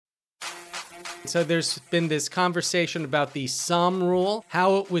So there's been this conversation about the Sahm Rule,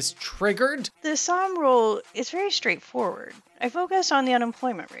 how it was triggered. The Sahm Rule is very straightforward. I focus on the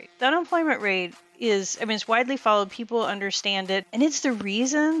unemployment rate. The unemployment rate it's widely followed. People understand it. And it's the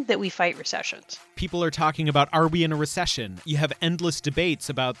reason that we fight recessions. People are talking about, are we in a recession? You have endless debates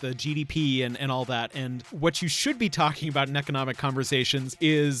about the GDP and all that. And what you should be talking about in economic conversations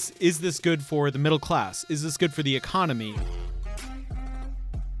is this good for the middle class? Is this good for the economy?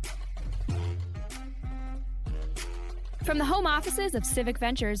 From the home offices of Civic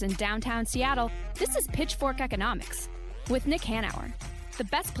Ventures in downtown Seattle, this is Pitchfork Economics with Nick Hanauer, the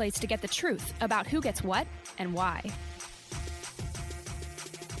best place to get the truth about who gets what and why.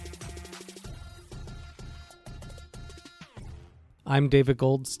 I'm David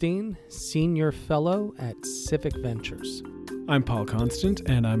Goldstein, Senior Fellow at Civic Ventures. I'm Paul Constant,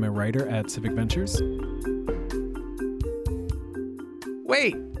 and I'm a writer at Civic Ventures.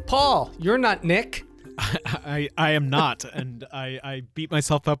 Wait, Paul, you're not Nick. I am not, and I beat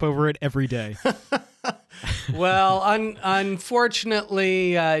myself up over it every day. Well,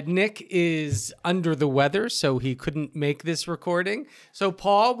 unfortunately, Nick is under the weather, so he couldn't make this recording. So,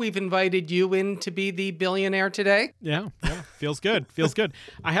 Paul, we've invited you in to be the billionaire today. Yeah, feels good.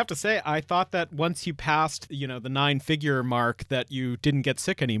 I have to say, I thought that once you passed, the 9-figure mark, that you didn't get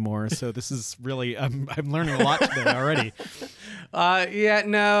sick anymore. So this is really, I'm learning a lot today already.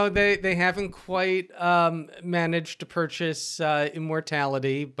 They haven't quite managed to purchase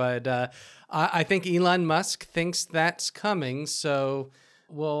immortality, but I think Elon Musk thinks that's coming, so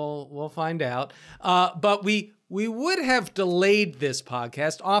we'll find out. But we would have delayed this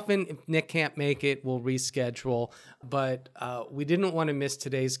podcast. Often, if Nick can't make it, we'll reschedule. But we didn't want to miss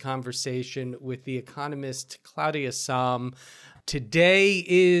today's conversation with the economist Claudia Sahm. Today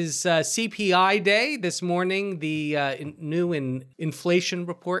is CPI day. This morning, the new inflation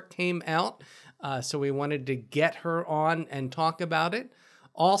report came out. So we wanted to get her on and talk about it.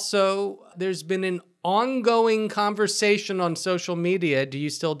 Also, there's been an ongoing conversation on social media. Do you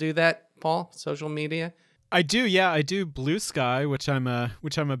still do that, Paul? Social media? I do, yeah. I do Blue Sky, which I'm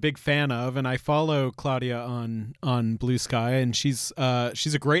a big fan of, and I follow Claudia on Blue Sky, and she's a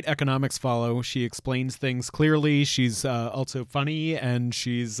great economics follow. She explains things clearly. She's also funny, and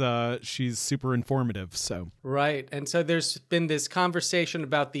she's super informative. So right, and so there's been this conversation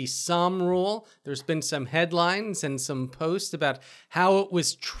about the Sahm Rule. There's been some headlines and some posts about how it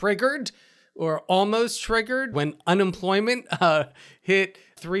was triggered or almost triggered when unemployment hit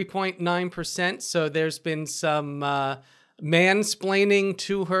 3.9%. So there's been some mansplaining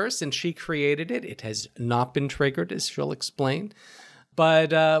to her since she created it. It has not been triggered, as she'll explain.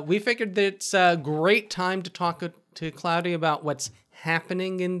 But we figured that it's a great time to talk to Claudia about what's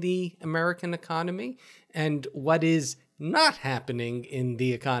happening in the American economy and what is not happening in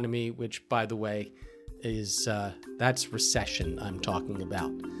the economy, which, by the way, is that's recession I'm talking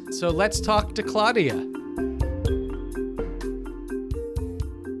about. So let's talk to Claudia.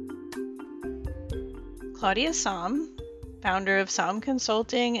 Claudia Sahm, founder of Sahm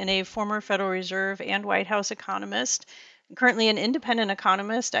Consulting and a former Federal Reserve and White House economist. I'm currently an independent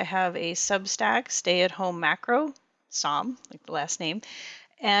economist. I have a Substack, Stay at Home Macro, Sahm, like the last name,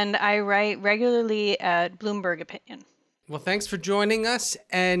 and I write regularly at Bloomberg Opinion. Well, thanks for joining us.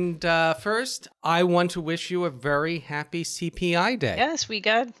 And first, I want to wish you a very happy CPI day. Yes, we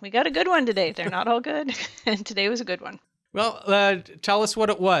got a good one today. They're not all good, and today was a good one. Well, tell us what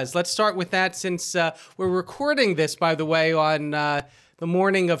it was. Let's start with that since we're recording this, by the way, on the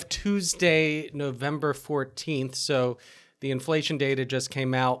morning of Tuesday, November 14th. So the inflation data just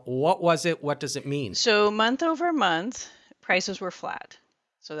came out. What was it? What does it mean? So month over month, prices were flat.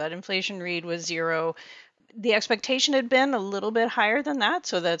 So that inflation read was 0. The expectation had been a little bit higher than that.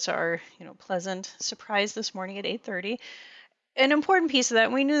 So that's our pleasant surprise this morning at 8:30. An important piece of that,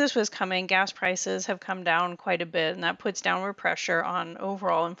 we knew this was coming. Gas prices have come down quite a bit, and that puts downward pressure on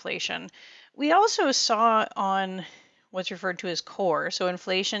overall inflation. We also saw on what's referred to as core, so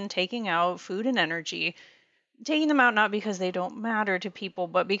inflation taking out food and energy, taking them out not because they don't matter to people,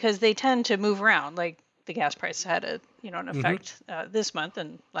 but because they tend to move around. Like the gas price had an effect this month,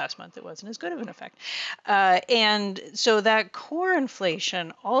 and last month it wasn't as good of an effect. And so that core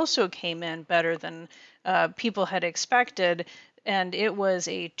inflation also came in better than people had expected, and it was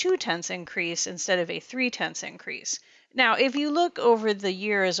a 0.2 increase instead of a 0.3 increase. Now, if you look over the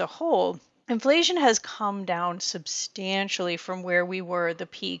year as a whole, inflation has come down substantially from where we were at the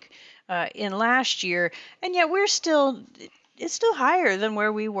peak in last year, and yet it's still higher than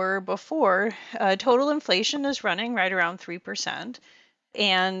where we were before. Total inflation is running right around 3%,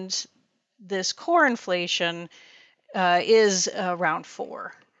 and this core inflation is around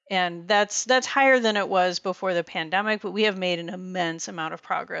 4%. And that's higher than it was before the pandemic, but we have made an immense amount of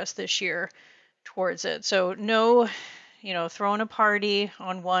progress this year towards it. So no, throwing a party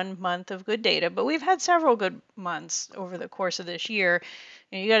on 1 month of good data, but we've had several good months over the course of this year.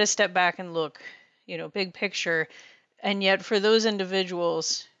 And you got to step back and look, big picture. And yet for those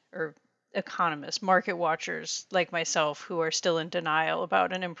individuals or economists, market watchers like myself who are still in denial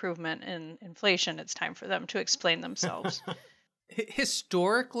about an improvement in inflation, it's time for them to explain themselves.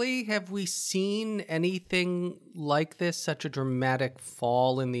 Historically, have we seen anything like this, such a dramatic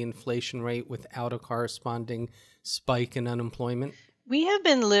fall in the inflation rate without a corresponding spike in unemployment? We have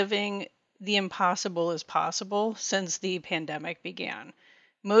been living the impossible as possible since the pandemic began.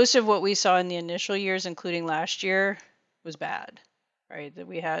 Most of what we saw in the initial years, including last year, was bad, right? That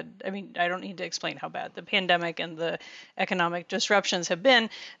we had, I don't need to explain how bad the pandemic and the economic disruptions have been.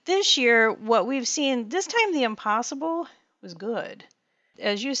 This year, what we've seen, this time the impossible was good.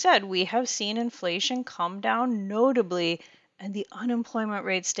 As you said, we have seen inflation come down notably and the unemployment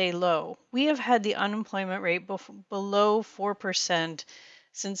rate stay low. We have had the unemployment rate below 4%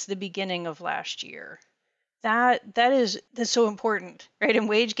 since the beginning of last year. That's so important, right? And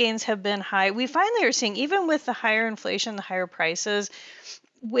wage gains have been high. We finally are seeing, even with the higher inflation, the higher prices,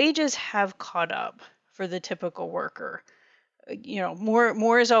 wages have caught up for the typical worker.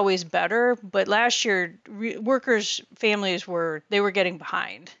 More is always better, but last year workers' families were getting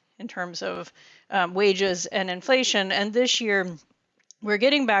behind in terms of wages and inflation, and this year we're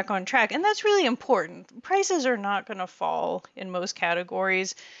getting back on track, and that's really important. Prices are not going to fall in most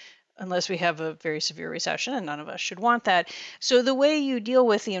categories unless we have a very severe recession, and none of us should want that. So the way you deal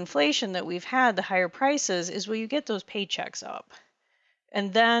with the inflation that we've had, the higher prices, is you get those paychecks up.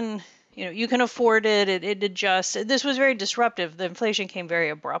 And then, you can afford it, it adjusts. This was very disruptive. The inflation came very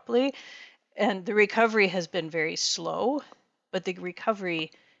abruptly, and the recovery has been very slow, but the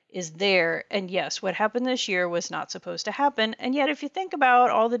recovery is there. And yes, what happened this year was not supposed to happen. And yet, if you think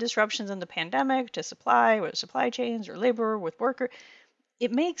about all the disruptions in the pandemic to supply, or supply chains, or labor with worker,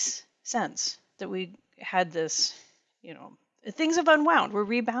 it makes sense that we had this, things have unwound. We're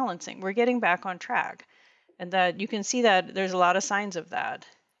rebalancing. We're getting back on track. And that you can see that there's a lot of signs of that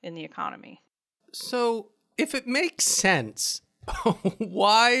in the economy. So if it makes sense,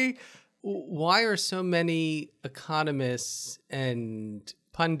 why are so many economists and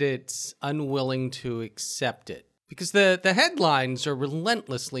pundits unwilling to accept it? Because the headlines are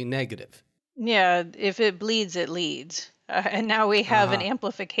relentlessly negative. Yeah, if it bleeds, it leads. And now we have an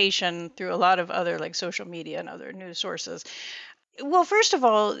amplification through a lot of other like social media and other news sources. Well, first of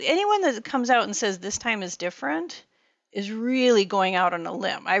all, anyone that comes out and says this time is different is really going out on a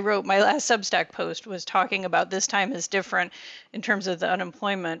limb. I wrote my last Substack post was talking about this time is different in terms of the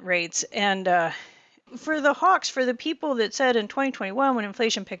unemployment rates. And for the hawks, for the people that said in 2021 when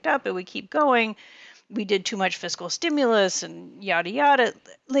inflation picked up, it would keep going, we did too much fiscal stimulus and yada, yada.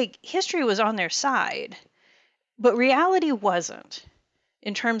 Like history was on their side, but reality wasn't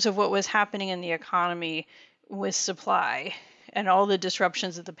in terms of what was happening in the economy with supply and all the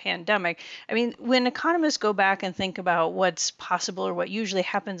disruptions of the pandemic. When economists go back and think about what's possible or what usually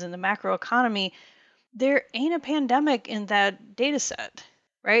happens in the macroeconomy, there ain't a pandemic in that data set,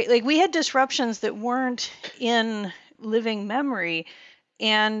 right? Like we had disruptions that weren't in living memory.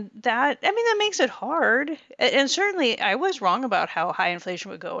 And that makes it hard. And certainly I was wrong about how high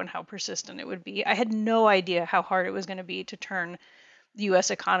inflation would go and how persistent it would be. I had no idea how hard it was going to be to turn the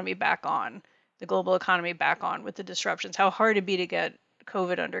U.S. economy back on, the global economy back on with the disruptions, how hard it'd be to get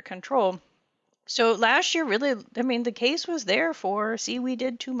COVID under control. So last year, really, the case was there for, see, we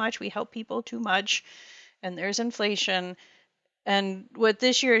did too much, we helped people too much, and there's inflation. And what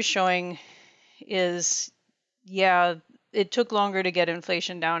this year is showing is, yeah, it took longer to get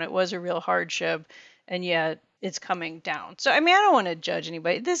inflation down. It was a real hardship, and yet it's coming down. So, I don't want to judge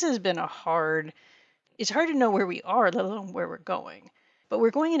anybody. This has been it's hard to know where we are, let alone where we're going. But we're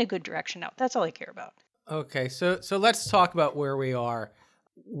going in a good direction now. That's all I care about. Okay, so let's talk about where we are.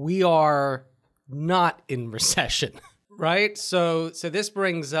 We are not in recession, right? So this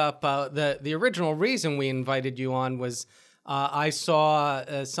brings up the original reason we invited you on was I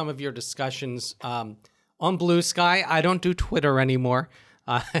saw some of your discussions on Blue Sky. I don't do Twitter anymore.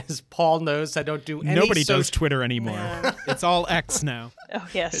 As Paul knows, I don't do any. Nobody does Twitter anymore. It's all X now. Oh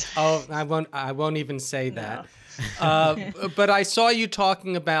yes. I won't even say that. But I saw you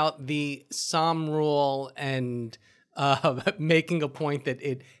talking about the Sahm Rule and making a point that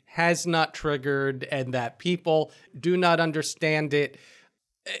it has not triggered and that people do not understand it.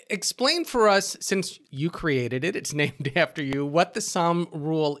 Explain for us, since you created it, it's named after you, what the Sahm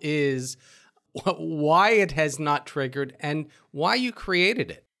Rule is, why it has not triggered, and why you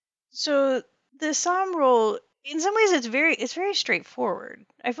created it. So the Sahm Rule, in some ways, it's very straightforward.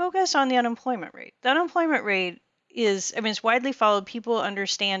 I focus on the unemployment rate. The unemployment rate is, I mean, it's widely followed. People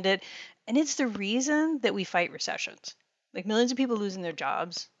understand it, and it's the reason that we fight recessions. Like millions of people losing their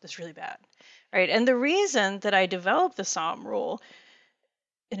jobs, that's really bad, right? And the reason that I developed the Sahm Rule,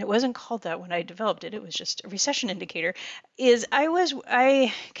 and it wasn't called that when I developed it, it was just a recession indicator, is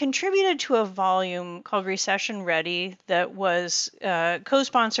I contributed to a volume called Recession Ready that was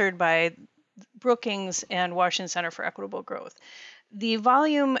co-sponsored by Brookings and Washington Center for Equitable Growth. The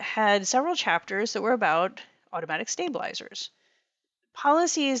volume had several chapters that were about automatic stabilizers,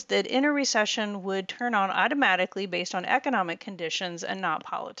 policies that in a recession would turn on automatically based on economic conditions and not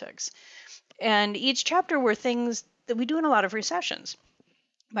politics. And each chapter were things that we do in a lot of recessions.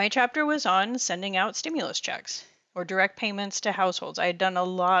 My chapter was on sending out stimulus checks or direct payments to households. I had done a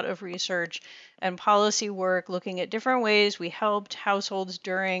lot of research and policy work looking at different ways we helped households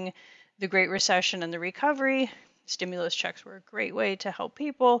during the Great Recession and the recovery. Stimulus checks were a great way to help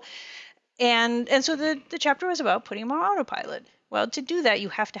people. And so the chapter was about putting them on autopilot. Well, to do that, you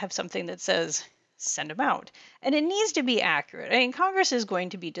have to have something that says send them out. And it needs to be accurate. I mean, Congress is going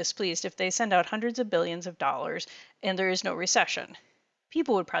to be displeased if they send out hundreds of billions of dollars and there is no recession.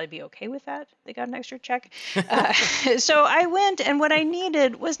 People would probably be okay with that. They got an extra check. So I went, and what I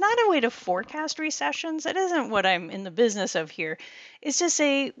needed was not a way to forecast recessions. That isn't what I'm in the business of here. It's to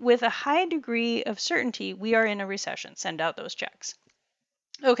say, with a high degree of certainty, we are in a recession. Send out those checks.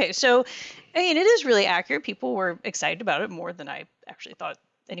 Okay, so I mean, it is really accurate. People were excited about it more than I actually thought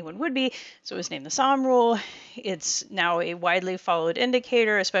anyone would be. So it was named the Sahm Rule. It's now a widely followed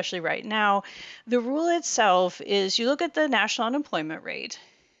indicator, especially right now. The rule itself is you look at the national unemployment rate.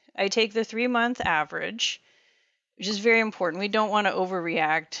 I take the 3-month average, which is very important. We don't want to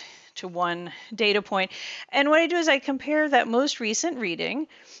overreact to one data point. And what I do is I compare that most recent reading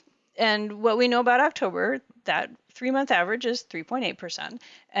and what we know about October, that 3-month average is 3.8%.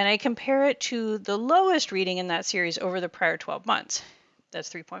 And I compare it to the lowest reading in that series over the prior 12 months. That's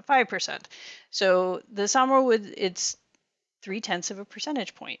 3.5%. So the Sahm Rule, it's 0.3 of a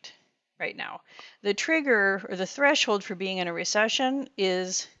percentage point right now. The trigger or the threshold for being in a recession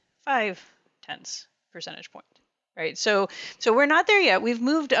is 0.5 percentage point, right? So we're not there yet. We've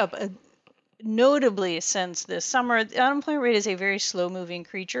moved up notably since this summer. The unemployment rate is a very slow moving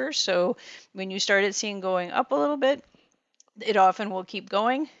creature. So when you start it seeing going up a little bit, it often will keep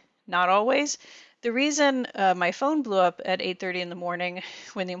going, not always. The reason my phone blew up at 8:30 in the morning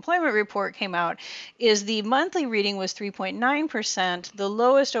when the employment report came out is the monthly reading was 3.9%. The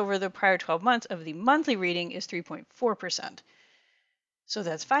lowest over the prior 12 months of the monthly reading is 3.4%. So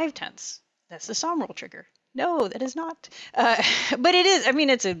that's 0.5. That's the Sahm Rule trigger. No, that is not. But it is. I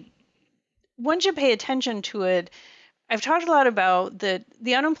mean, once you pay attention to it, I've talked a lot about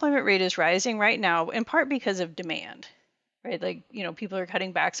the unemployment rate is rising right now, in part because of demand, right? Like, people are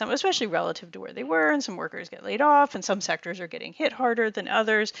cutting back some, especially relative to where they were, and some workers get laid off, and some sectors are getting hit harder than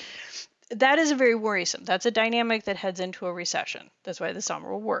others. That is very worrisome. That's a dynamic that heads into a recession. That's why the Sahm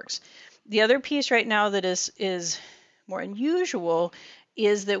Rule works. The other piece right now that is more unusual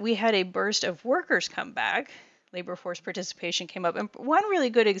is that we had a burst of workers come back. Labor force participation came up. And one really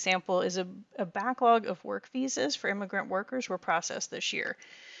good example is a backlog of work visas for immigrant workers were processed this year.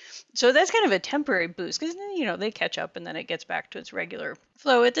 So that's kind of a temporary boost because, they catch up and then it gets back to its regular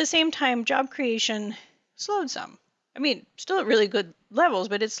flow. At the same time, job creation slowed some. I mean, still at really good levels,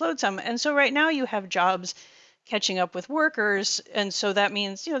 but it slowed some. And so right now you have jobs catching up with workers. And so that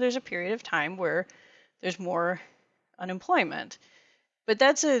means, there's a period of time where there's more unemployment. But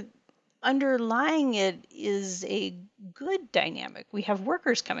underlying it is a good dynamic. We have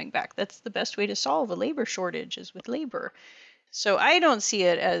workers coming back. That's the best way to solve a labor shortage is with labor. So I don't see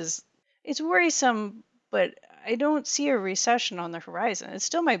it as, it's worrisome, but I don't see a recession on the horizon. It's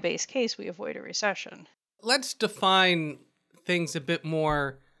still my base case we avoid a recession. Let's define things a bit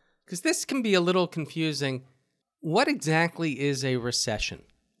more, because this can be a little confusing. What exactly is a recession?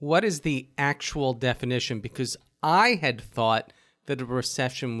 What is the actual definition? Because I had thought that a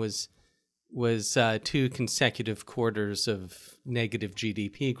recession was 2 consecutive quarters of negative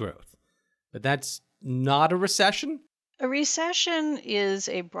GDP growth. But that's not a recession? A recession is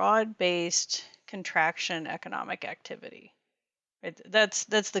a broad-based contraction economic activity. Right? That's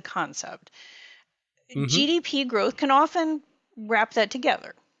the concept. Mm-hmm. GDP growth can often wrap that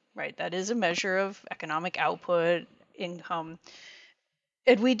together, right? That is a measure of economic output, income.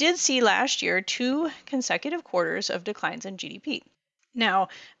 And we did see last year 2 consecutive quarters of declines in GDP. Now,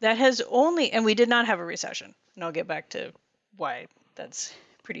 that has only, and we did not have a recession, and I'll get back to why that's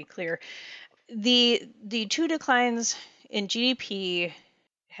pretty clear. The 2 declines in GDP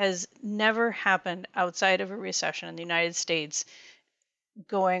has never happened outside of a recession in the United States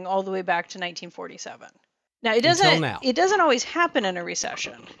going all the way back to 1947. Now Until now. it doesn't always happen in a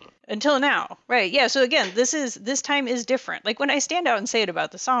recession until now, right? Yeah. So again, this time is different. Like when I stand out and say it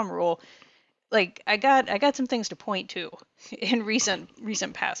about the Sahm Rule, like I got some things to point to in recent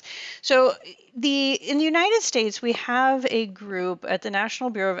past. So in the United States, we have a group at the National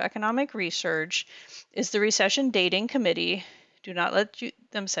Bureau of Economic Research. It's the Recession Dating Committee. Do not let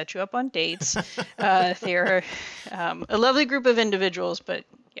them set you up on dates. They're a lovely group of individuals, but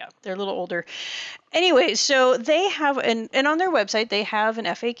yeah, they're a little older. Anyway, so they have and on their website they have an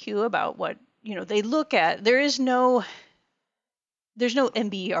FAQ about what they look at. There's no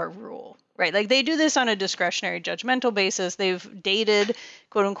MBER rule, right? Like they do this on a discretionary, judgmental basis. They've dated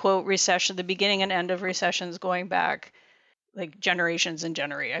quote unquote recession, the beginning and end of recessions going back like generations and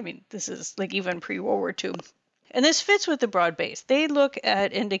generations. I mean, this is like even pre-World War II. And this fits with the broad base. They look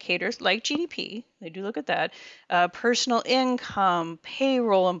at indicators like GDP. They do look at that. Personal income,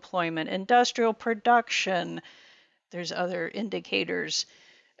 payroll employment, industrial production. There's other indicators.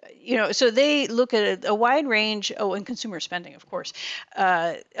 So they look at a wide range. Oh, and consumer spending, of course,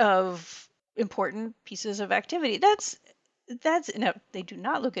 of important pieces of activity. That's no, they do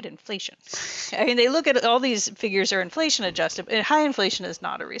not look at inflation. I mean, they look at all these figures are inflation adjusted. And high inflation is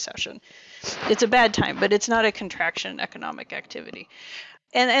not a recession. It's a bad time, but it's not a contraction in economic activity.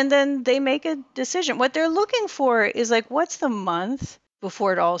 And then they make a decision. What they're looking for is like, what's the month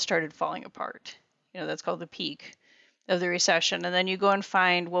before it all started falling apart? That's called the peak of the recession. And then you go and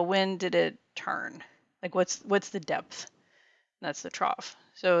find, well, when did it turn? Like, what's the depth? And that's the trough.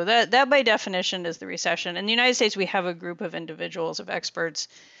 So that by definition is the recession. In the United States, we have a group of individuals, of experts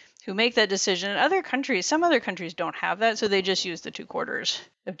who make that decision. In other countries, some other countries don't have that, so they just use the 2 quarters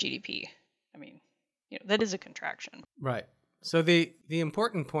of GDP. I mean, that is a contraction. Right. So the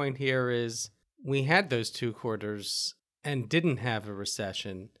important point here is we had those 2 quarters and didn't have a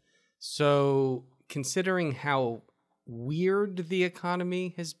recession. So considering how weird the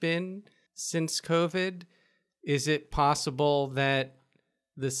economy has been since COVID, is it possible that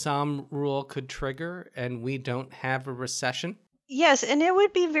the Sahm Rule could trigger and we don't have a recession? Yes, and it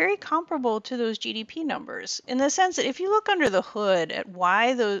would be very comparable to those GDP numbers in the sense that if you look under the hood at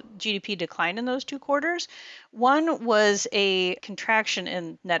why the GDP declined in those 2 quarters, one was a contraction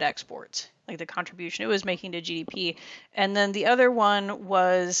in net exports, like the contribution it was making to GDP, and then the other one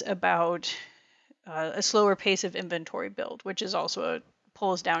was about a slower pace of inventory build, which is also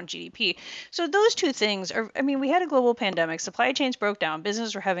pulls down GDP. So those 2 things are, I mean, we had a global pandemic, supply chains broke down,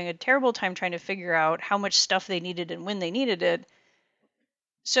 businesses were having a terrible time trying to figure out how much stuff they needed and when they needed it.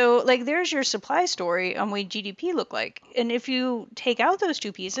 So, like, there's your supply story on what GDP looked like. And if you take out those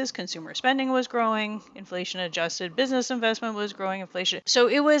 2 pieces, consumer spending was growing, inflation adjusted, business investment was growing, inflation. So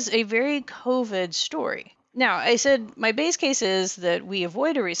it was a very COVID story. Now, I said my base case is that we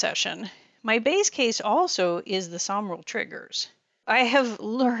avoid a recession. My base case also is the Sahm Rule triggers. I have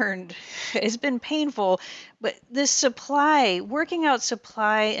learned, it's been painful, but this working out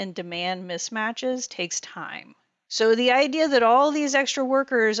supply and demand mismatches takes time. So the idea that all these extra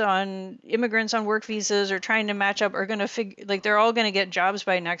immigrants on work visas are trying to match up are going to like they're all going to get jobs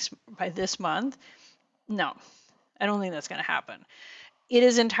by this month. No, I don't think that's going to happen. It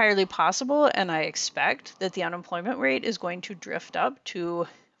is entirely possible, and I expect that the unemployment rate is going to drift up to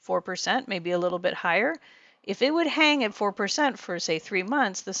 4%, maybe a little bit higher. If it would hang at 4% for, say, 3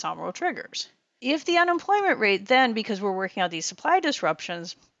 months, the Sahm Rule triggers. If the unemployment rate then, because we're working out these supply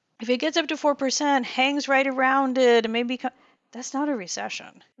disruptions, if it gets up to 4%, hangs right around it, and maybe that's not a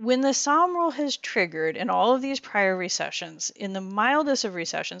recession. When the Sahm Rule has triggered in all of these prior recessions, in the mildest of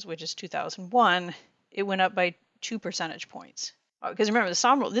recessions, which is 2001, it went up by 2 percentage points. Because remember, the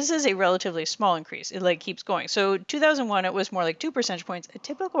Sahm Rule, this is a relatively small increase. It like keeps going. So 2001, it was more like 2 percentage points. A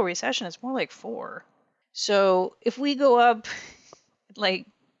typical recession is more like 4. So if we go up like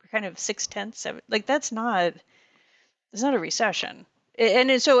kind of 6/10, 7, like that's not a recession. And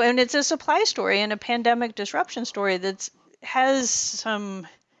it's a supply story and a pandemic disruption story that has some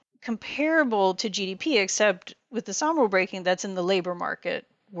comparable to GDP, except with the Sahm Rule breaking, that's in the labor market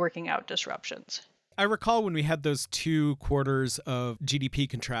working out disruptions. I recall when we had those 2 quarters of GDP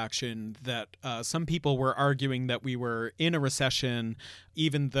contraction that some people were arguing that we were in a recession,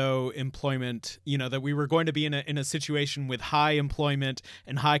 even though employment, that we were going to be in a situation with high employment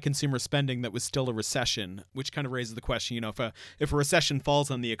and high consumer spending that was still a recession, which kind of raises the question, if a recession falls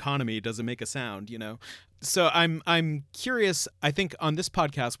on the economy, does it make a sound, So I'm curious. I think on this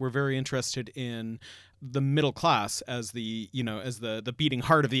podcast we're very interested in the middle class as the the beating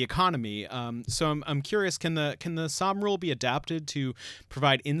heart of the economy. So I'm curious. Can the Sahm Rule be adapted to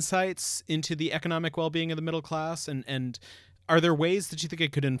provide insights into the economic well-being of the middle class? And are there ways that you think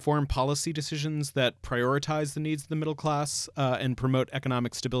it could inform policy decisions that prioritize the needs of the middle class and promote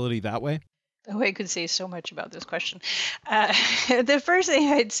economic stability that way? Oh, I could say so much about this question. Uh, the first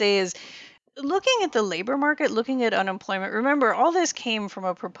thing I'd say is looking at the labor market, looking at unemployment. Remember, all this came from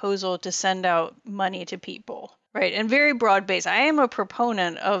a proposal to send out money to people, right? And very broad base. I am a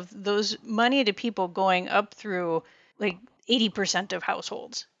proponent of those money to people going up through like 80% of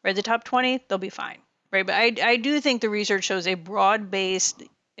households, right? The top 20, they'll be fine, right? But I do think the research shows a broad based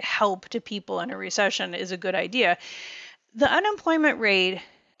help to people in a recession is a good idea. The unemployment rate,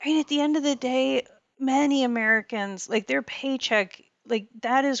 I mean, at the end of the day, many Americans, like their paycheck, like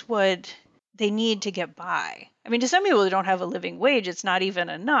that is what they need to get by. I mean, to some people who don't have a living wage, it's not even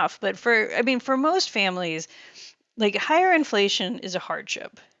enough. But for most families, like higher inflation is a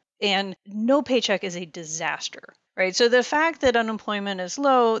hardship and no paycheck is a disaster, right? So the fact that unemployment is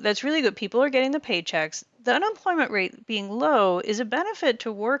low, that's really good. People are getting the paychecks. The unemployment rate being low is a benefit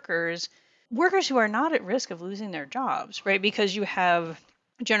to workers who are not at risk of losing their jobs, right? Because you have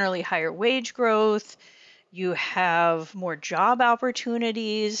generally higher wage growth, you have more job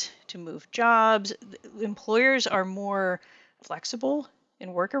opportunities to move jobs. Employers are more flexible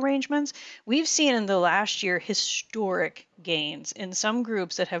in work arrangements. We've seen in the last year historic gains in some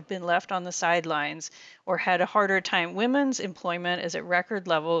groups that have been left on the sidelines or had a harder time. Women's employment is at record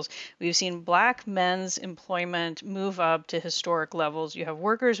levels. We've seen Black men's employment move up to historic levels. You have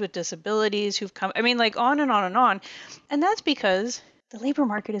workers with disabilities who've come, I mean, like on and on and on. And that's because the labor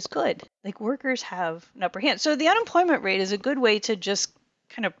market is good. Like workers have an upper hand. So the unemployment rate is a good way to just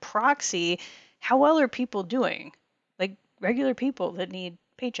kind of proxy how well are people doing, like regular people that need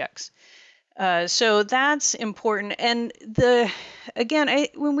paychecks. So that's important. And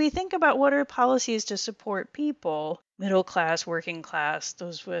when we think about what are policies to support people, middle class, working class,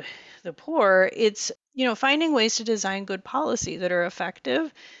 those with the poor, it's finding ways to design good policy that are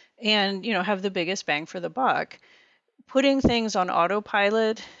effective and have the biggest bang for the buck. Putting things on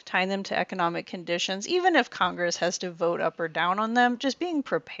autopilot, tying them to economic conditions, even if Congress has to vote up or down on them, just being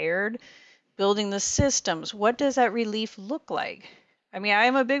prepared, building the systems. What does that relief look like? I mean, I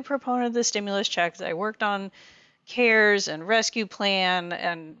am a big proponent of the stimulus checks. I worked on CARES and Rescue Plan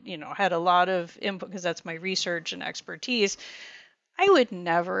and, had a lot of input because that's my research and expertise. I would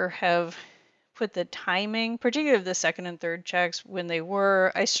never have put the timing, particularly of the second and third checks when they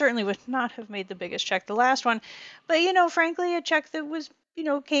were. I certainly would not have made the biggest check the last one. But, frankly, a check that was,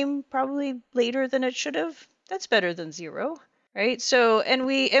 came probably later than it should have, that's better than zero, right? So, and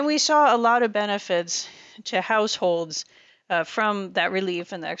we saw a lot of benefits to households from that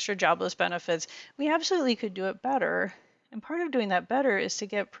relief and the extra jobless benefits. We absolutely could do it better. And part of doing that better is to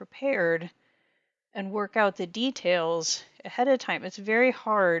get prepared and work out the details ahead of time. It's very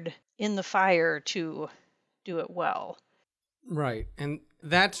hard in the fire to do it well. Right. And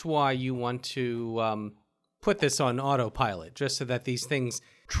that's why you want to put this on autopilot, just so that these things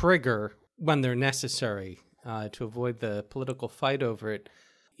trigger when they're necessary to avoid the political fight over it.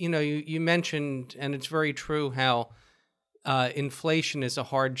 You mentioned, and it's very true, how inflation is a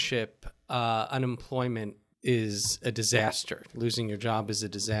hardship, unemployment is a disaster, losing your job is a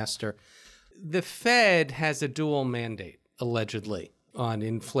disaster. The Fed has a dual mandate, allegedly, on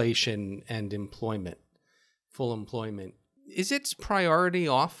inflation and employment, full employment. Is its priority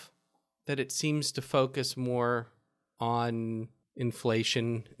off, that it seems to focus more on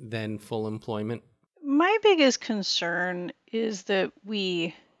inflation than full employment? My biggest concern is that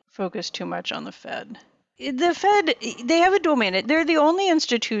we focus too much on the Fed. The Fed, they have a dual mandate. They're the only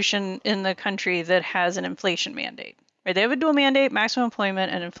institution in the country that has an inflation mandate. Right? They have a dual mandate, maximum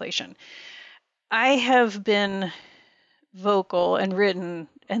employment and inflation. I have been vocal and written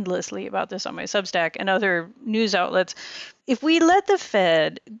endlessly about this on my Substack and other news outlets. If we let the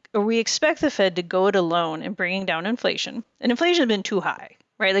Fed, or we expect the Fed to go it alone in bringing down inflation, and inflation has been too high,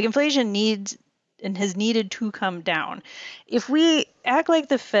 right? Like inflation needs and has needed to come down. If we act like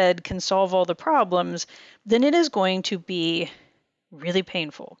the Fed can solve all the problems, then it is going to be really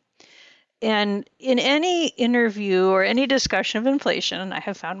painful. And in any interview or any discussion of inflation, and I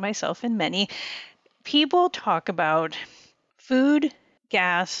have found myself in many, people talk about food,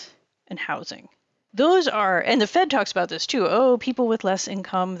 gas, and housing. Those are, and the Fed talks about this too. Oh, people with less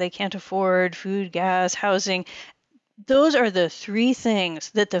income, they can't afford food, gas, housing. Those are the three things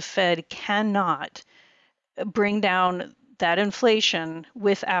that the Fed cannot bring down that inflation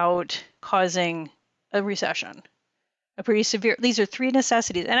without causing a recession. A pretty severe, these are three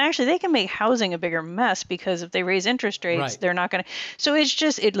necessities. And actually, they can make housing a bigger mess because if they raise interest rates, Right. they're not going to. So it's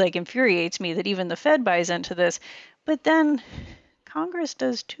just, it like infuriates me that even the Fed buys into this. But then Congress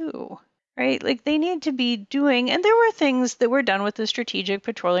does too, right? Like they need to be doing, and there were things that were done with the Strategic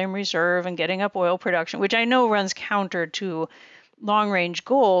Petroleum Reserve and getting up oil production, which I know runs counter to long range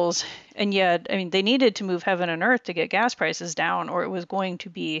goals. And yet, I mean, they needed to move heaven and earth to get gas prices down, or it was going to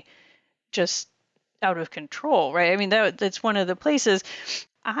be just out of control, right? I mean, that's one of the places.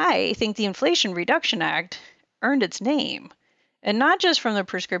 I think the Inflation Reduction Act earned its name, and not just from the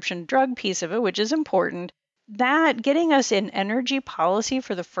prescription drug piece of it, which is important. That getting us in energy policy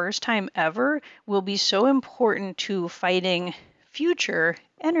for the first time ever will be so important to fighting future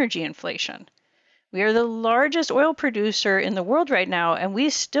energy inflation. We are the largest oil producer in the world right now, and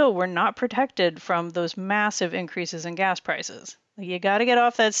we still were not protected from those massive increases in gas prices. Like, you got to get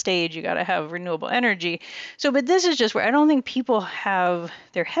off that stage. You got to have renewable energy. So, but this is just where I don't think people have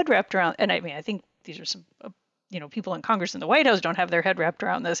their head wrapped around. And I mean, I think these are some, people in Congress and the White House don't have their head wrapped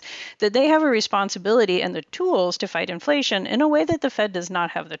around this, that they have a responsibility and the tools to fight inflation in a way that the Fed does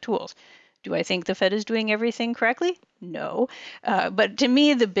not have the tools. Do I think the Fed is doing everything correctly? No. But to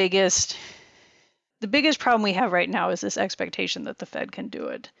me, the biggest problem we have right now is this expectation that the Fed can do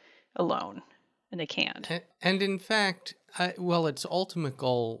it alone, and they can't. And in fact, its ultimate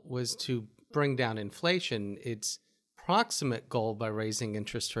goal was to bring down inflation. Its proximate goal by raising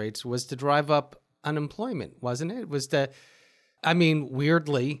interest rates was to drive up unemployment, wasn't it? It was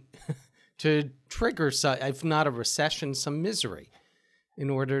weirdly, to trigger, if not a recession, some misery in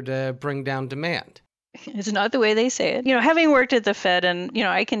order to bring down demand. It's not the way they say it. Having worked at the Fed, and,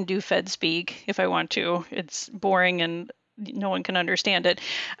 I can do Fed speak if I want to. It's boring and no one can understand it.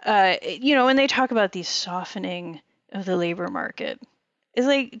 When they talk about the softening of the labor market, it's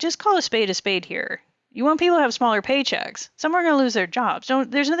like, just call a spade here. You want people to have smaller paychecks. Some are going to lose their jobs.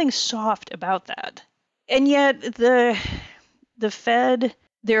 There's nothing soft about that. And yet the Fed,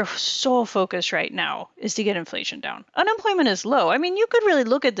 their sole focus right now is to get inflation down. Unemployment is low. I mean, you could really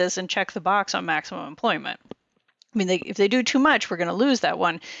look at this and check the box on maximum employment. I mean, if they do too much, we're going to lose that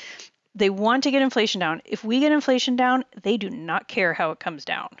one. They want to get inflation down. If we get inflation down, they do not care how it comes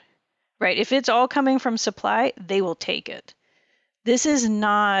down, right? If it's all coming from supply, they will take it.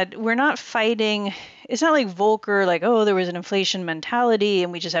 We're not fighting. It's not like Volcker, like, oh, there was an inflation mentality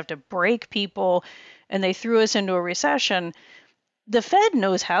and we just have to break people and they threw us into a recession. The Fed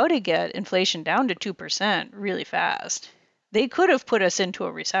knows how to get inflation down to 2% really fast. They could have put us into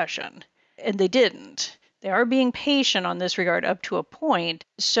a recession, and they didn't. They are being patient on this regard up to a point.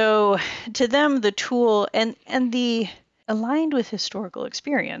 So to them, the tool and the aligned with historical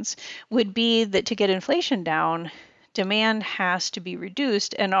experience would be that to get inflation down, demand has to be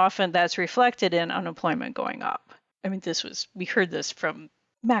reduced, and often that's reflected in unemployment going up. I mean, we heard this from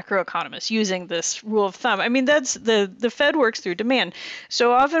macroeconomists using this rule of thumb. I mean, that's the Fed works through demand.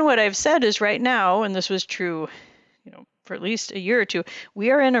 So often what I've said is right now, and this was true, for at least a year or two,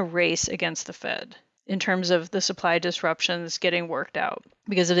 we are in a race against the Fed in terms of the supply disruptions getting worked out.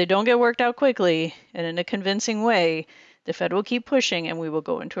 Because if they don't get worked out quickly and in a convincing way, the Fed will keep pushing and we will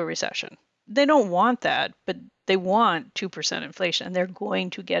go into a recession. They don't want that, but they want 2% inflation, and they're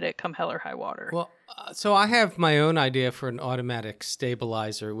going to get it come hell or high water. Well, so I have my own idea for an automatic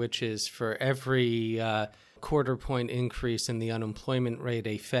stabilizer, which is for every quarter point increase in the unemployment rate,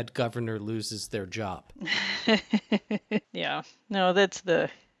 a Fed governor loses their job. Yeah, no,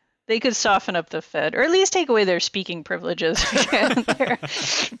 they could soften up the Fed, or at least take away their speaking privileges.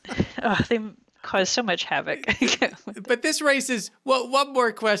 They cause so much havoc. But this raises one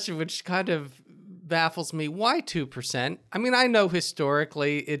more question, which kind of baffles me. Why 2%? I mean, I know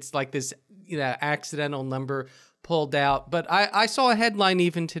historically it's like this, accidental number pulled out, but I saw a headline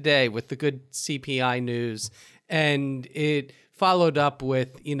even today with the good CPI news, and it followed up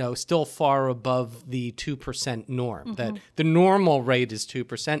with, still far above the 2% norm, mm-hmm. that the normal rate is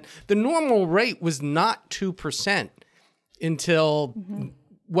 2%. The normal rate was not 2% until,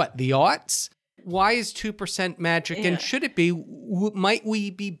 the aughts? Why is 2% magic? Yeah. And should it be, might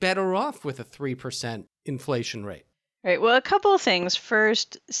we be better off with a 3% inflation rate? Right. Well, a couple of things.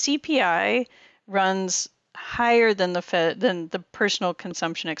 First, CPI runs higher than the personal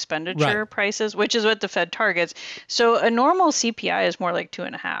consumption expenditure prices, which is what the Fed targets. So a normal CPI is more like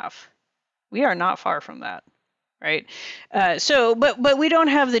 2.5. We are not far from that, right? But we don't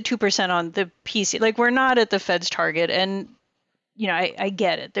have the 2% on the PC. Like, we're not at the Fed's target, and I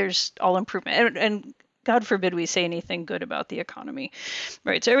get it. There's all improvement, and God forbid we say anything good about the economy,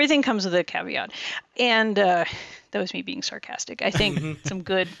 right? So everything comes with a caveat. And that was me being sarcastic. I think some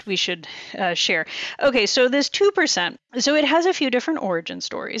good we should share. Okay, so this 2%, so it has a few different origin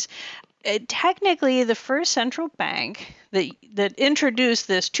stories. Technically, the first central bank that introduced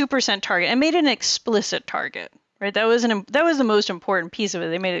this 2% target and made an explicit target, right? That was the most important piece of it.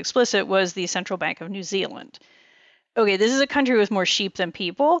 They made it explicit was the Central Bank of New Zealand. Okay, this is a country with more sheep than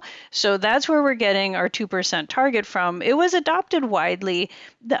people, so that's where we're getting our 2% target from. It was adopted widely.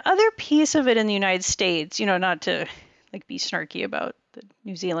 The other piece of it in the United States, not to like be snarky about the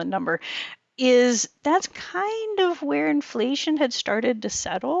New Zealand number, is that's kind of where inflation had started to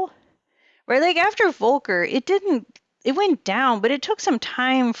settle. Right? Like after Volcker, it went down, but it took some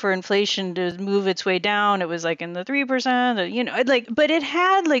time for inflation to move its way down. It was like in the 3%, but it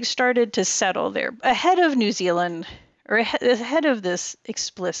had like started to settle there ahead of New Zealand or ahead of this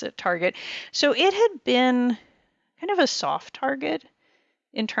explicit target. So it had been kind of a soft target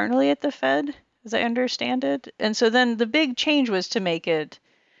internally at the Fed, as I understand it. And so then the big change was to make it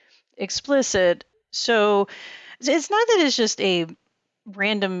explicit. So it's not that it's just a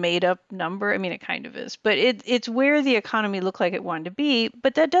random made up number. I mean, it kind of is, but it's where the economy looked like it wanted to be.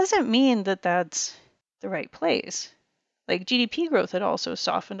 But that doesn't mean that that's the right place. Like GDP growth had also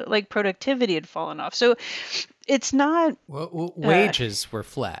softened, like productivity had fallen off. So it's not. Wages were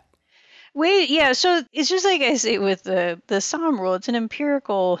flat. Yeah. So it's just like I say with the Sahm Rule, it's an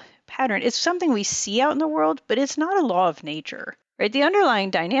empirical pattern. It's something we see out in the world, but it's not a law of nature. Right? The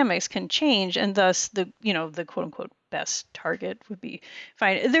underlying dynamics can change, and thus the quote unquote best target would be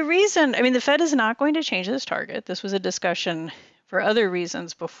fine. The reason, I mean, the Fed is not going to change this target. This was a discussion for other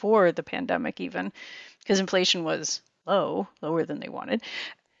reasons before the pandemic, even because inflation was lower than they wanted.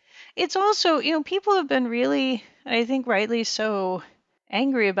 It's also, people have been really, I think rightly so,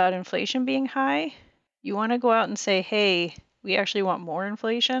 angry about inflation being high. You want to go out and say, hey, we actually want more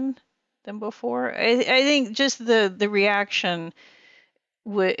inflation than before. I think just the reaction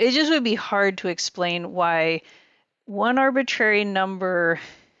would be hard to explain why one arbitrary number,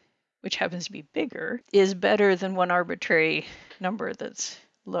 which happens to be bigger, is better than one arbitrary number that's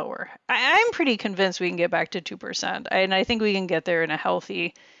lower. I'm pretty convinced we can get back to 2%, and I think we can get there in a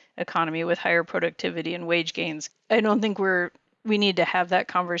healthy economy with higher productivity and wage gains. I don't think we need to have that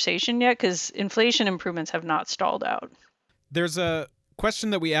conversation yet because inflation improvements have not stalled out. There's a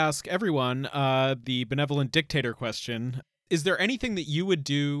question that we ask everyone, the benevolent dictator question. Is there anything that you would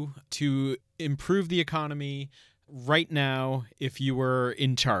do to improve the economy right now if you were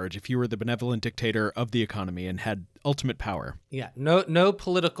in charge, if you were the benevolent dictator of the economy and had ultimate power? Yeah, no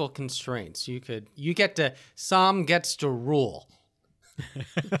political constraints. Sahm gets to rule.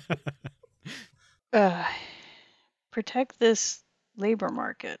 Protect this labor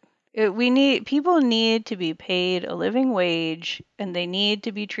market. People need to be paid a living wage, and they need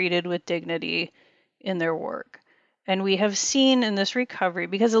to be treated with dignity in their work. And we have seen in this recovery,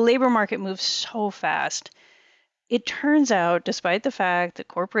 because the labor market moves so fast, it turns out, despite the fact that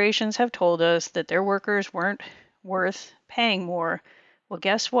corporations have told us that their workers weren't worth paying more, well,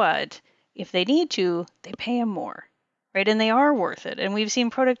 guess what? If they need to, they pay them more, right? And they are worth it. And we've seen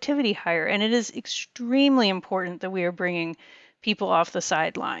productivity higher. And it is extremely important that we are bringing people off the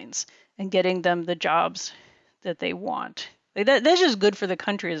sidelines and getting them the jobs that they want. That's just good for the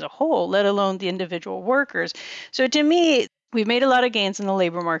country as a whole, let alone the individual workers. So to me, we've made a lot of gains in the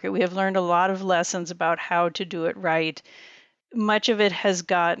labor market. We have learned a lot of lessons about how to do it right. Much of it has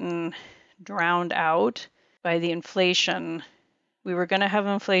gotten drowned out by the inflation. We were going to have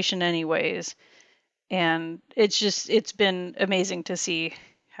inflation anyways. And it's been amazing to see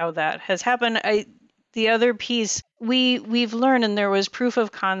how that has happened. The other piece we've learned, and there was proof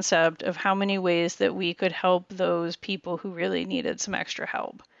of concept of how many ways that we could help those people who really needed some extra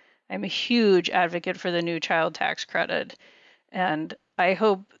help. I'm a huge advocate for the new child tax credit. And I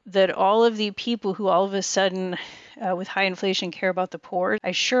hope that all of the people who all of a sudden with high inflation care about the poor,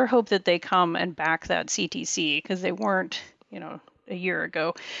 I sure hope that they come and back that CTC because they weren't, a year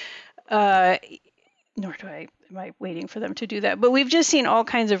ago. Nor am I waiting for them to do that. But we've just seen all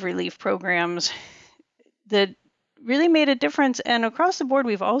kinds of relief programs that really made a difference. And across the board,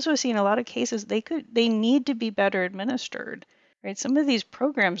 we've also seen a lot of cases they need to be better administered, right? Some of these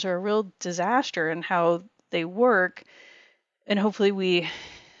programs are a real disaster in how they work. And hopefully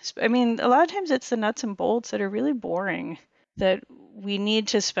a lot of times it's the nuts and bolts that are really boring that we need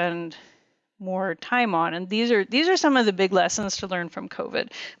to spend more time on. And these are some of the big lessons to learn from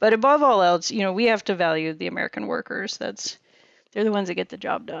COVID. But above all else, we have to value the American workers. They're the ones that get the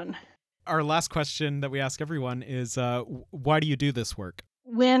job done. Our last question that we ask everyone is, why do you do this work?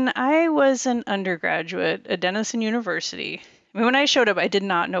 When I was an undergraduate at Denison University, I mean, when I showed up, I did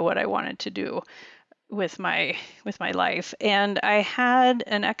not know what I wanted to do with my life, and I had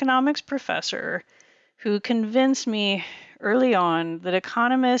an economics professor who convinced me early on that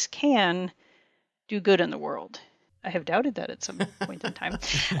economists can do good in the world. I have doubted that at some point in time.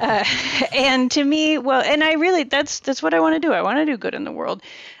 And to me, well, and I really, that's what I want to do. I want to do good in the world.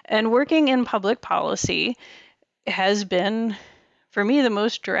 And working in public policy has been, for me, the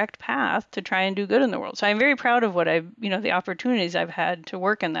most direct path to try and do good in the world. So I'm very proud of what the opportunities I've had to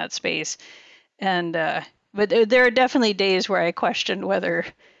work in that space. And, but there are definitely days where I questioned whether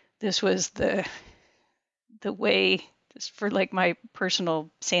this was the way, just for like my personal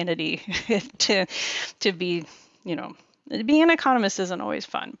sanity to be, being an economist isn't always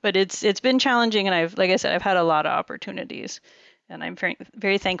fun, but it's been challenging, and like I said, I've had a lot of opportunities, and I'm very,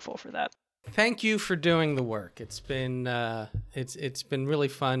 very thankful for that. Thank you for doing the work. It's been it's been really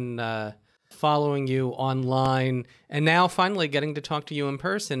fun following you online, and now finally getting to talk to you in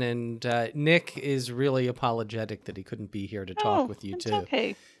person. And Nick is really apologetic that he couldn't be here to talk with you it's too.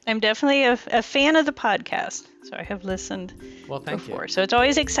 Okay. I'm definitely a fan of the podcast, so I have listened before. You. So it's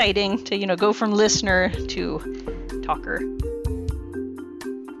always exciting to go from listener to talker.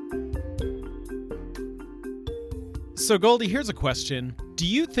 So, Goldie, here's a question. Do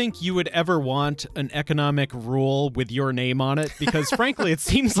you think you would ever want an economic rule with your name on it? Because, frankly, it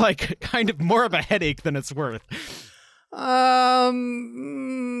seems like kind of more of a headache than it's worth. The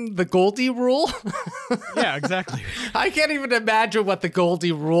Goldie Rule? Yeah, exactly. I can't even imagine what the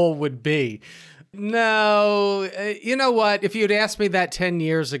Goldie Rule would be. No, you know what? If you'd asked me that 10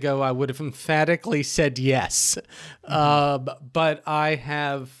 years ago, I would have emphatically said yes. But I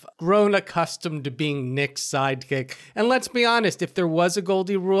have grown accustomed to being Nick's sidekick. And let's be honest, if there was a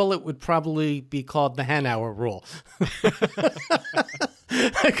Goldie Rule, it would probably be called the Hanauer Rule.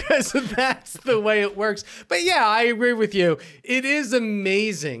 Because that's the way it works. But yeah, I agree with you. It is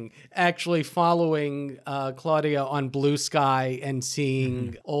amazing actually following Claudia on Blue Sky and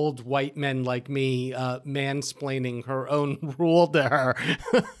seeing old white men like me mansplaining her own rule to her.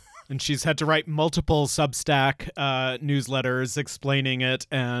 And she's had to write multiple Substack newsletters explaining it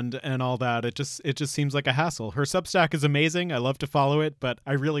and all that. It just seems like a hassle. Her Substack is amazing. I love to follow it, but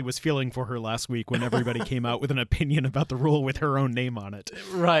I really was feeling for her last week when everybody came out with an opinion about the rule with her own name on it.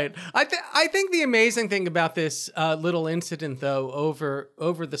 Right. I think the amazing thing about this little incident, though,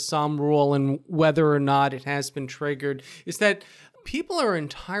 over the Sahm Rule and whether or not it has been triggered, is that people are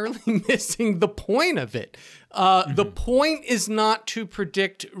entirely missing the point of it. The point is not to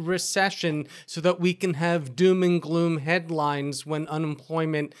predict recession so that we can have doom and gloom headlines when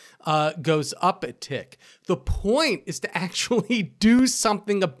unemployment goes up a tick. The point is to actually do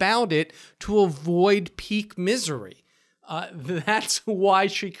something about it to avoid peak misery. That's why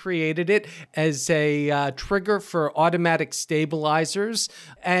she created it as a trigger for automatic stabilizers.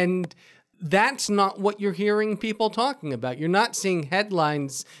 And that's not what you're hearing people talking about. You're not seeing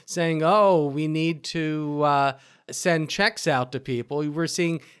headlines saying, oh, we need to send checks out to people. We're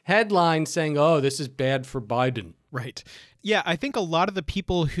seeing headlines saying, oh, this is bad for Biden. Right. Yeah, I think a lot of the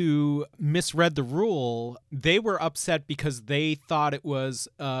people who misread the rule, they were upset because they thought it was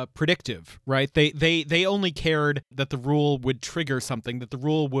predictive, right? They only cared that the rule would trigger something, that the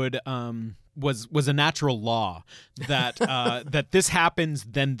rule would was a natural law, that that this happens,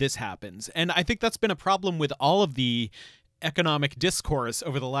 then this happens. And I think that's been a problem with all of the economic discourse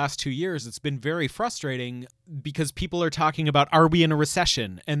over the last 2 years. It's been very frustrating because people are talking about, are we in a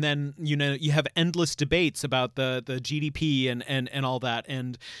recession? And then, you have endless debates about the GDP and all that.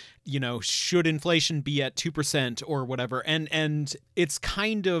 And, should inflation be at 2% or whatever? And it's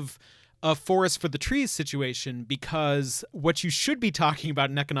kind of a forest for the trees situation, because what you should be talking about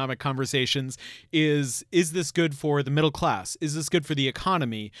in economic conversations is this good for the middle class? Is this good for the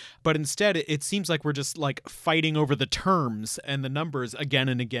economy? But instead, it seems like we're just like fighting over the terms and the numbers again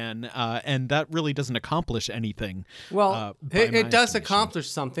and again. And that really doesn't accomplish anything. Well, it does accomplish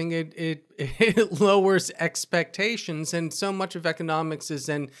something. It lowers expectations. And so much of economics is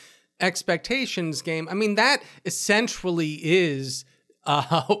an expectations game. I mean, that essentially is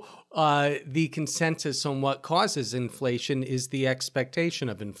the consensus on what causes inflation is the expectation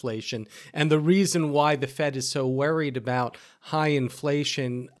of inflation. And the reason why the Fed is so worried about high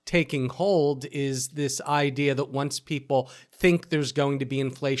inflation taking hold is this idea that once people think there's going to be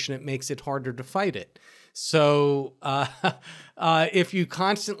inflation, it makes it harder to fight it. So if you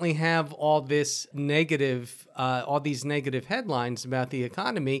constantly have all these negative headlines about the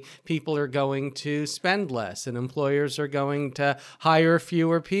economy, people are going to spend less, and employers are going to hire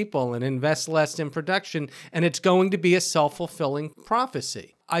fewer people and invest less in production, and it's going to be a self-fulfilling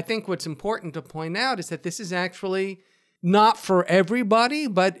prophecy. I think what's important to point out is that this is actually not for everybody,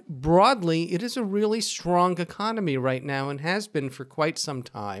 but broadly, it is a really strong economy right now and has been for quite some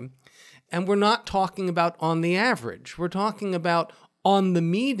time. And we're not talking about on the average. We're talking about on the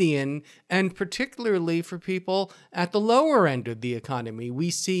median, and particularly for people at the lower end of the economy. We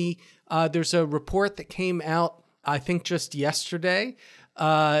see there's a report that came out, I think just yesterday,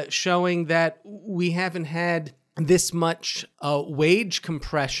 showing that we haven't had this much wage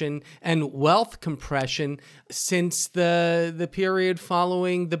compression and wealth compression since the period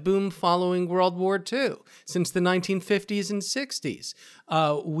following the boom following World War II, since the 1950s and 60s.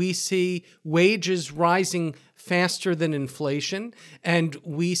 We see wages rising faster than inflation, and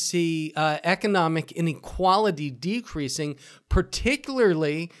we see economic inequality decreasing,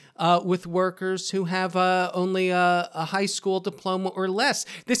 particularly with workers who have only a high school diploma or less.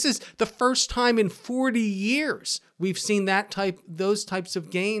 This is the first time in 40 years we've seen those types of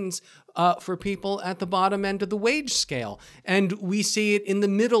gains for people at the bottom end of the wage scale. And we see it in the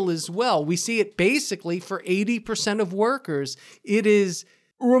middle as well. We see it basically for 80% of workers. It is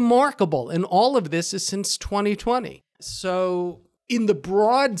remarkable. And all of this is since 2020. So in the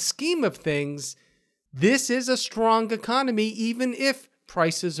broad scheme of things, this is a strong economy, even if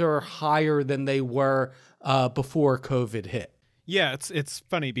prices are higher than they were before COVID hit. Yeah, it's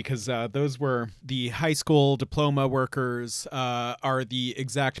funny because those were the high school diploma workers are the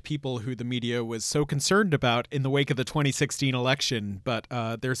exact people who the media was so concerned about in the wake of the 2016 election. But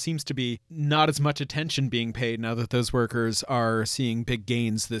there seems to be not as much attention being paid now that those workers are seeing big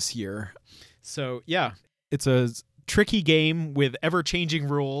gains this year. So, yeah, it's a tricky game with ever-changing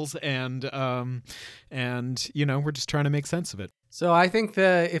rules, and we're just trying to make sense of it. So I think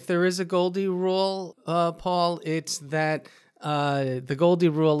that if there is a Goldie rule, Paul, it's that the Goldie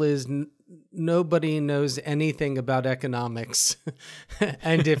rule is nobody knows anything about economics,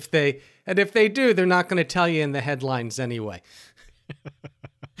 and if they do, they're not going to tell you in the headlines anyway.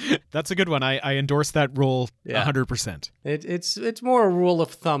 That's a good one. I endorse that rule 100%. It's more a rule of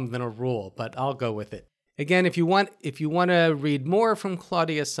thumb than a rule, but I'll go with it. Again, if you want to read more from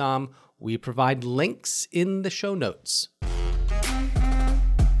Claudia Sahm, we provide links in the show notes.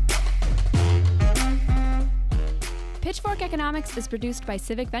 Pitchfork Economics is produced by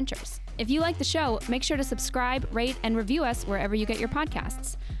Civic Ventures. If you like the show, make sure to subscribe, rate, and review us wherever you get your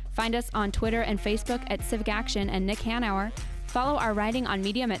podcasts. Find us on Twitter and Facebook at Civic Action and Nick Hanauer. Follow our writing on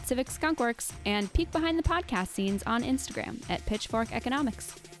Medium at Civic Skunkworks, and peek behind the podcast scenes on Instagram at Pitchfork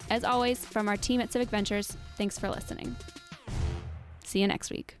Economics. As always, from our team at Civic Ventures, thanks for listening. See you next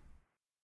week.